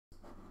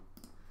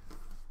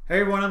Hey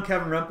everyone, I'm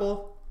Kevin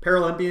Rempel,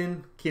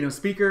 Paralympian, keynote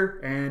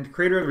speaker, and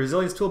creator of the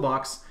Resilience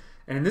Toolbox.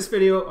 And in this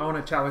video, I want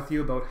to chat with you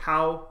about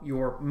how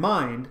your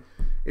mind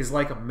is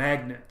like a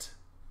magnet.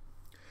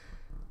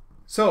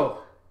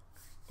 So,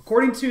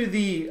 according to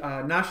the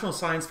National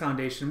Science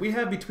Foundation, we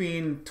have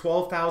between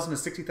 12,000 to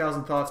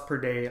 60,000 thoughts per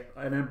day,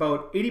 and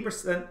about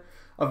 80%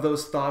 of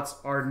those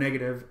thoughts are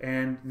negative,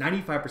 and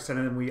 95%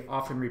 of them we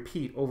often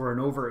repeat over and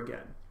over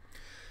again.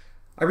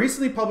 I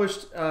recently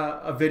published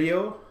a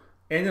video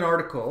and an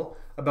article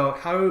about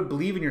how to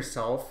believe in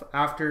yourself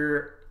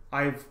after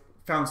I've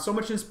found so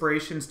much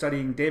inspiration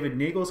studying David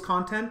Neagle's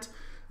content,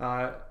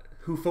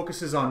 who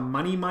focuses on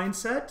money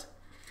mindset.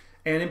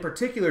 And in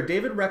particular,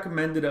 David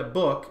recommended a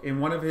book in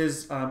one of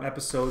his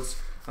episodes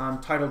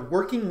titled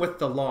Working with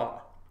the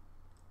Law.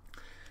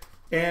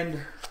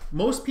 And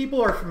most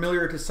people are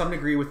familiar to some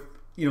degree with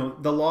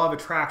the law of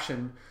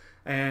attraction,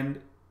 and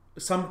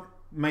some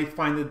might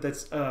find that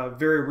that's a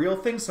very real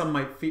thing. Some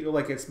might feel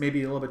like it's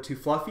maybe a little bit too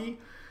fluffy.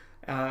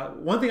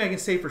 One thing I can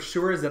say for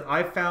sure is that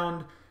I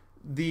found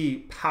the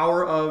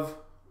power of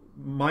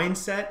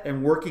mindset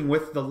and working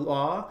with the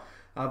law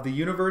of the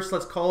universe,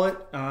 let's call it,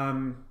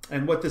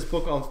 and what this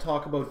book I'll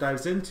talk about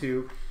dives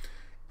into,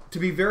 to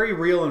be very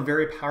real and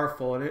very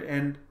powerful.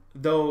 And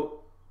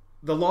though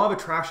the law of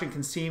attraction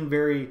can seem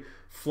very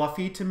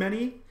fluffy to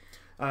many,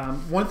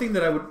 one thing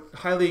that I would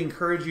highly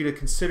encourage you to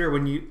consider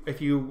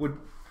if you would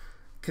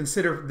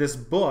consider this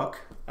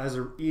book as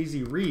an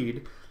easy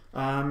read,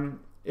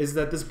 is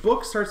that this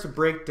book starts to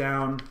break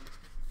down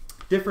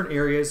different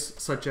areas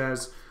such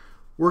as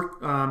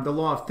the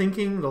law of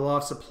thinking, the law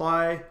of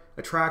supply,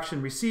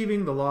 attraction,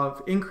 receiving, the law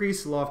of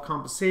increase, the law of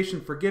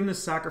compensation,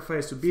 forgiveness,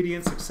 sacrifice,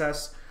 obedience,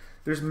 success.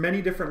 There's many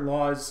different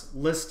laws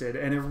listed,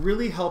 and it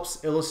really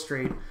helps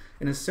illustrate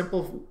in a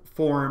simple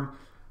form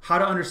how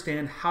to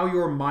understand how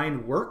your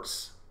mind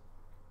works,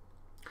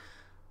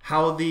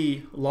 how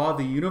the law of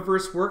the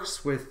universe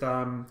works with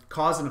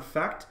cause and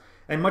effect,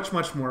 and much,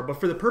 much more. But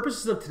for the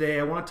purposes of today,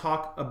 I want to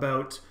talk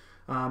about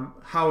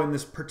how in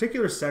this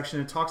particular section,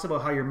 it talks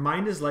about how your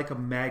mind is like a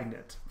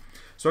magnet.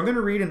 So I'm going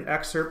to read an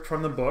excerpt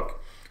from the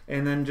book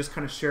and then just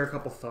kind of share a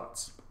couple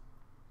thoughts.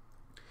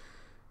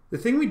 The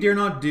thing we dare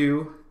not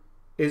do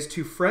is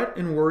to fret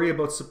and worry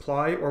about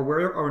supply or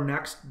where our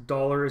next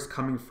dollar is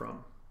coming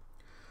from.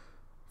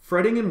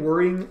 Fretting and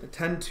worrying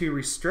tend to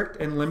restrict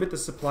and limit the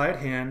supply at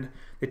hand.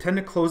 They tend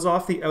to close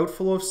off the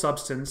outflow of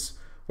substance,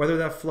 whether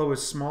that flow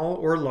is small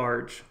or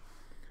large.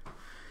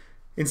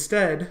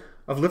 Instead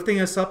of lifting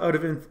us up out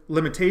of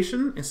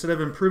limitation, instead of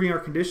improving our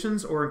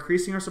conditions or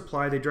increasing our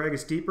supply, they drag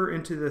us deeper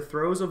into the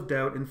throes of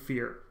doubt and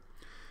fear.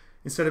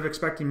 Instead of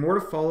expecting more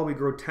to follow, we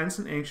grow tense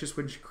and anxious,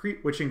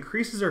 which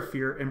increases our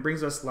fear and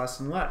brings us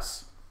less and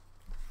less.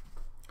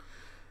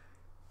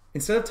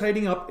 Instead of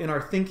tightening up in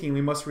our thinking,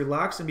 we must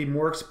relax and be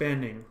more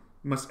expanding.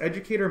 We must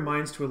educate our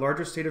minds to a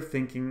larger state of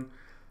thinking.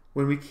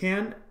 When we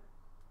can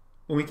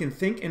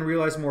think and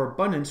realize more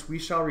abundance, we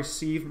shall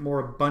receive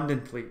more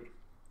abundantly.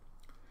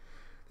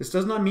 This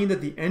does not mean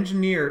that the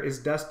engineer is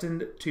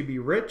destined to be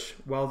rich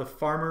while the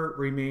farmer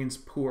remains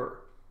poor.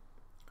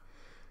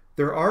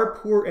 There are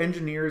poor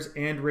engineers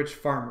and rich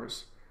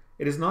farmers.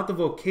 It is not the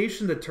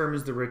vocation that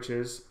determines the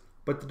riches,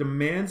 but the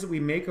demands that we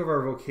make of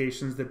our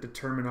vocations that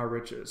determine our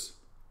riches.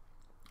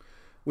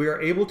 We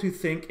are able to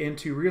think and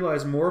to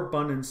realize more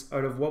abundance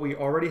out of what we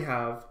already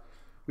have.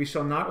 We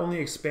shall not only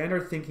expand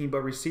our thinking,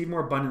 but receive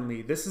more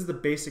abundantly. This is the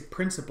basic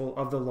principle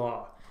of the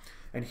law.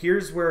 And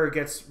here's where it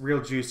gets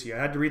real juicy. I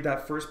had to read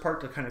that first part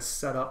to kind of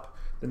set up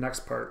the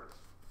next part.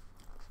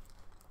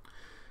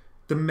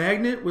 The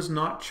magnet was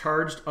not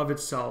charged of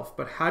itself,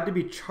 but had to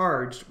be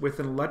charged with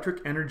an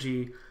electric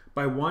energy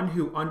by one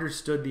who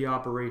understood the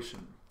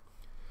operation.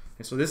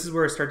 And so this is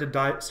where it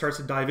starts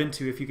to dive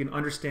into if you can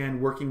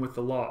understand working with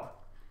the law.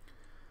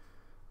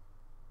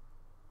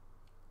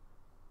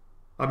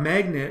 A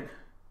magnet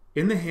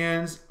in the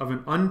hands of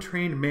an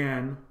untrained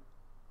man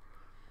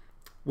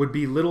would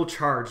be little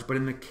charged, but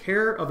in the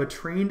care of a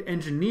trained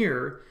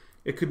engineer,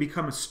 it could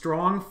become a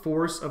strong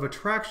force of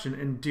attraction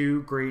and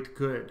do great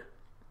good.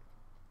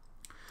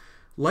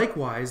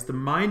 Likewise, the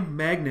mind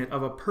magnet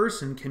of a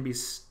person can be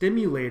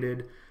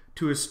stimulated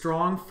to a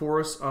strong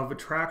force of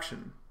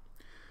attraction.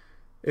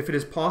 If it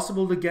is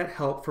possible to get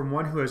help from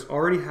one who has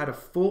already had a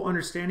full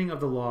understanding of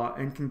the law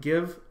and can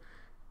give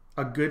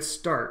a good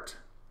start.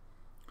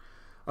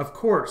 Of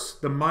course,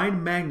 the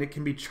mind magnet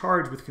can be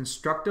charged with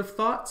constructive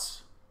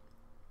thoughts,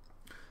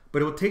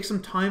 but it will take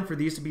some time for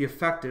these to be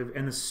effective,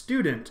 and the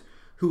student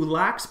who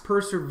lacks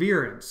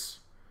perseverance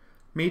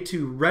may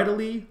too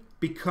readily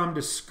become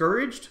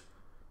discouraged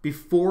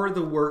before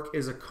the work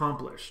is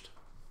accomplished.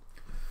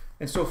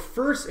 And so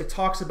first it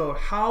talks about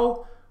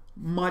how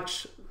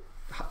much,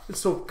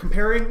 so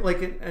comparing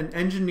like an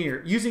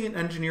engineer, using an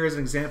engineer as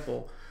an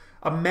example,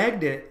 a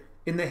magnet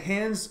in the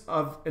hands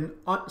of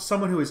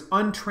someone who is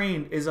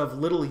untrained is of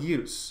little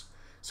use.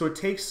 So it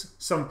takes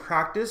some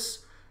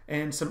practice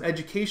and some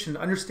education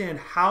to understand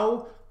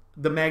how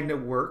the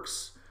magnet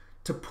works,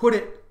 to put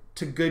it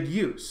to good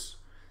use.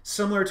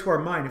 similar to our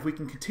mind. If we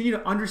can continue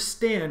to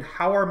understand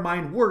how our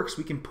mind works,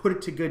 we can put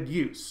it to good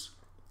use.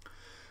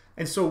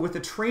 And so with a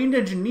trained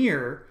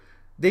engineer,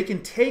 they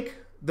can take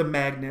the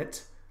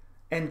magnet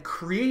and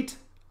create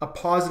a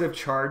positive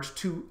charge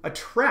to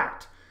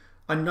attract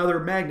another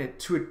magnet,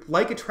 to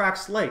like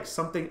attracts like,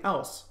 something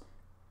else.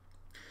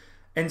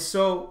 And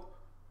so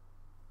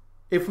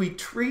if we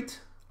treat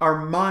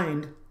our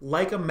mind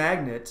like a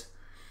magnet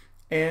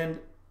and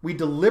we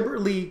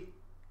deliberately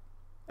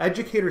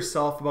educate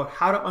ourselves about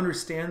how to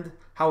understand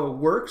how it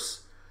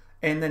works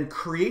and then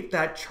create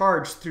that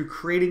charge through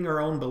creating our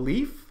own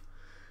belief,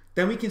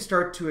 then we can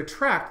start to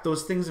attract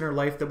those things in our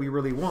life that we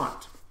really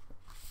want.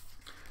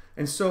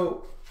 And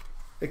so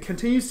it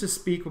continues to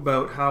speak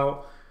about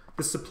how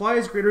the supply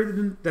is greater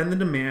than the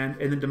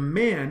demand, and the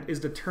demand is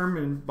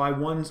determined by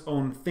one's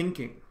own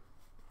thinking.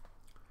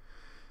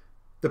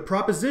 The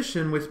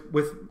proposition with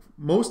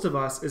most of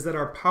us is that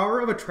our power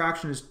of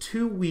attraction is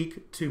too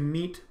weak to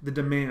meet the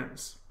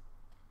demands.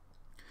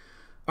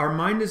 Our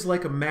mind is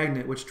like a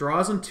magnet which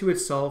draws unto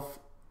itself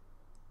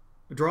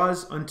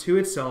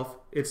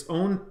its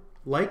own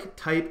like,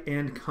 type,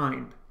 and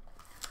kind.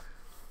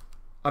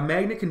 A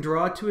magnet can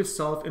draw to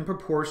itself in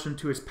proportion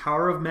to its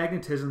power of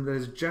magnetism that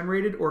is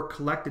generated or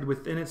collected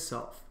within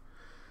itself.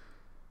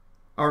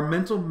 Our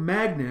mental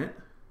magnet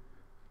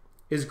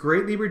is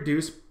greatly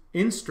reduced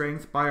in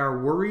strength by our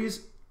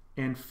worries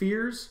and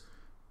fears,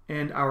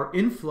 and our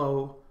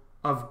inflow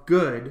of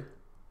good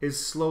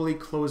is slowly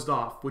closed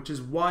off, which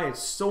is why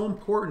it's so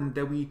important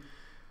that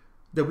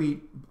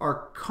we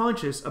are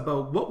conscious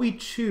about what we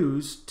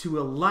choose to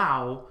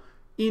allow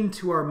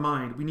into our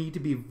mind. We need to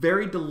be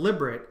very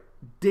deliberate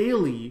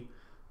daily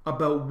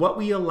about what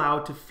we allow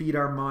to feed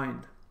our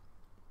mind.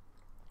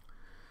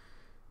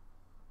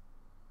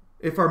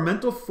 If our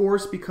mental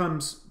force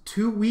becomes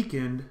too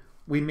weakened,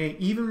 we may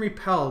even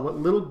repel what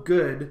little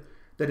good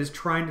that is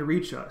trying to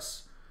reach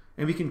us.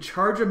 And we can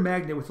charge a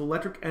magnet with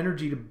electric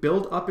energy to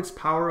build up its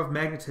power of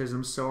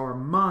magnetism, so our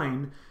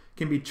mind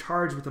can be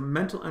charged with a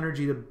mental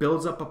energy that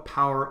builds up a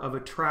power of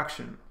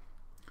attraction.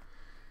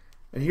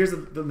 And here's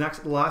the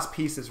last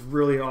piece that's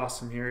really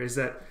awesome here, is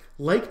that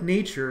like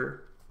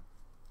nature,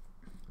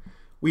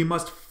 we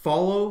must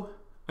follow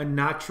a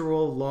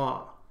natural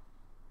law.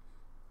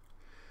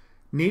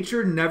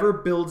 Nature never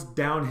builds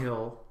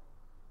downhill,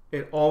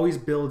 it always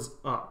builds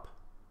up.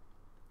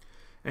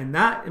 And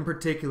that in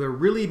particular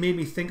really made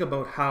me think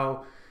about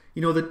how,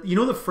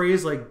 the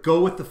phrase like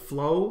go with the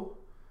flow?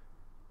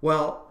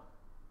 Well,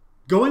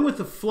 going with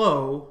the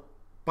flow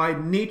by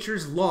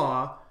nature's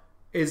law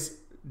is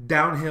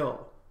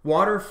downhill.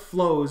 Water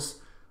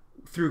flows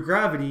through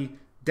gravity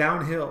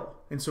downhill.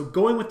 And so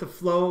going with the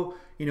flow,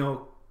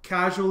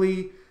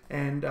 casually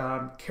and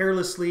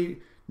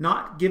carelessly,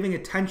 not giving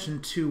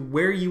attention to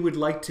where you would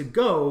like to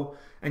go,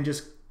 and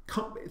just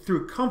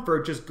through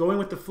comfort, just going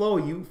with the flow,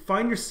 you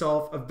find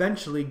yourself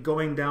eventually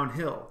going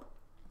downhill.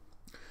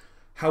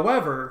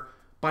 However,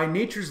 by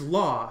nature's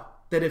law,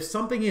 that if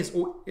something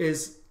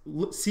is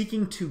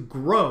seeking to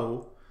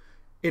grow,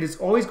 it is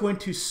always going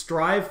to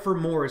strive for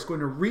more. It's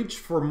going to reach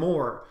for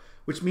more,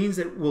 which means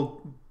it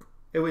will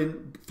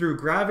through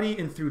gravity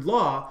and through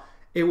law,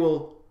 it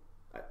will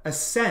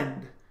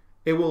ascend.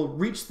 It will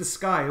reach the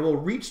sky. It will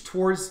reach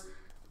towards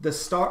the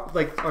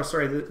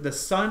the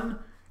sun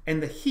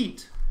and the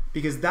heat,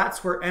 because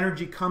that's where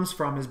energy comes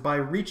from, is by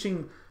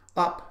reaching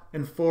up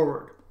and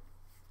forward.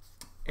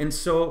 And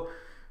so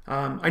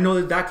I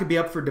know that could be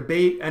up for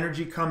debate.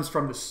 Energy comes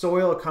from the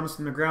soil, it comes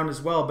from the ground as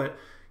well. But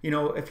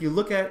if you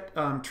look at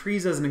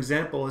trees as an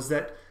example, is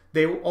that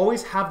they will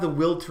always have the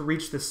will to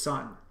reach the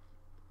sun,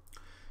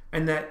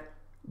 and that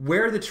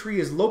where the tree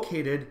is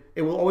located,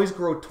 it will always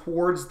grow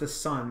towards the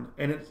sun,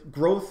 and its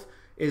growth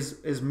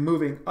is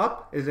moving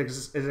up, is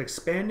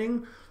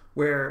expanding.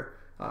 Where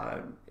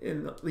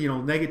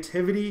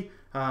negativity,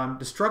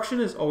 destruction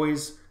is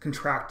always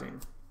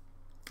contracting.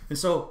 And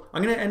so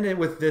I'm going to end it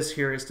with this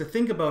here, is to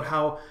think about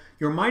how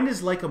your mind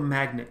is like a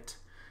magnet,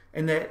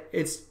 and that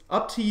it's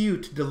up to you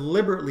to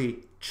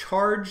deliberately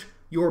charge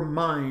your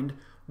mind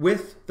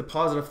with the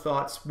positive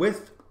thoughts,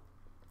 with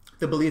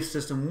the belief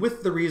system,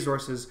 with the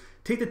resources.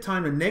 Take the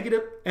time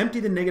to empty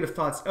the negative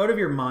thoughts out of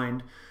your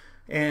mind,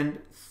 and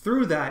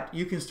through that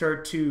you can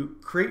start to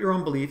create your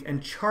own belief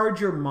and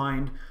charge your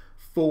mind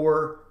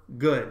for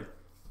good.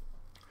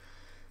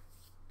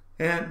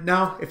 And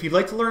now, if you'd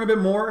like to learn a bit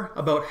more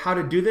about how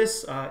to do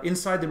this,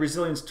 inside the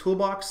Resilience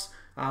Toolbox,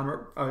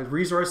 a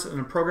resource and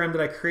a program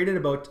that I created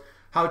about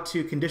how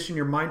to condition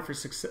your mind for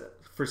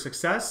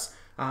success.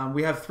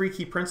 We have 3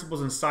 key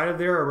principles inside of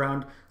there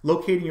around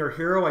locating your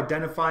hero,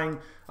 identifying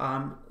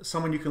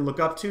someone you can look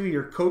up to,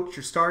 your coach,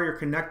 your star, your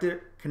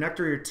connector,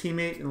 your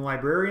teammate, and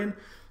librarian.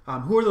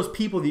 Who are those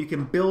people that you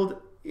can build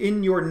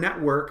in your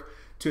network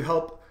to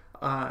help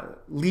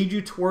lead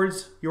you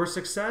towards your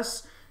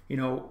success?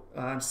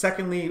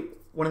 Secondly,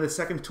 one of the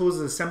second tools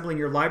is assembling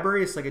your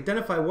library. It's like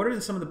identify what are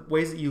some of the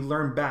ways that you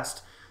learn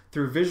best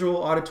through visual,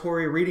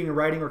 auditory, reading and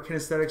writing, or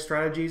kinesthetic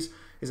strategies.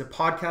 Is it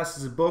podcasts?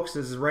 Is it books?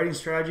 Is it writing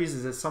strategies?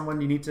 Is it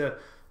someone you need to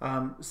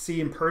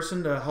see in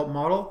person to help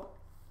model?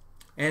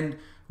 And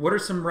what are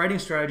some writing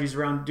strategies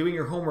around doing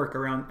your homework,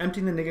 around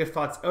emptying the negative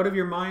thoughts out of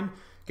your mind,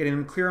 getting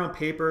them clear on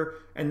paper,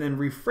 and then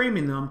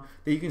reframing them,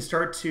 that you can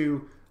start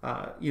to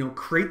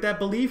create that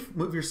belief,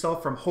 move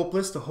yourself from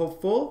hopeless to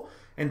hopeful,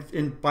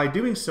 and by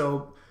doing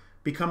so,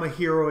 become a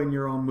hero in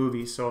your own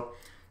movie. So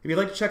if you'd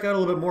like to check out a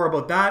little bit more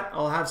about that,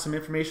 I'll have some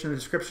information in the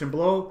description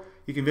below.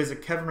 You can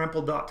visit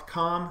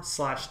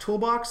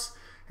kevinrempel.com/toolbox.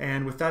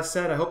 And with that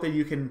said, I hope that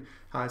you can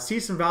see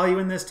some value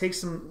in this, take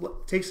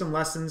some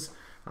lessons.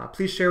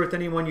 Please share with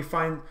anyone you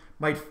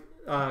might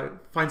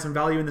find some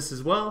value in this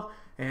as well.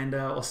 And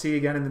I'll see you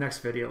again in the next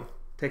video.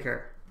 Take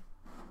care.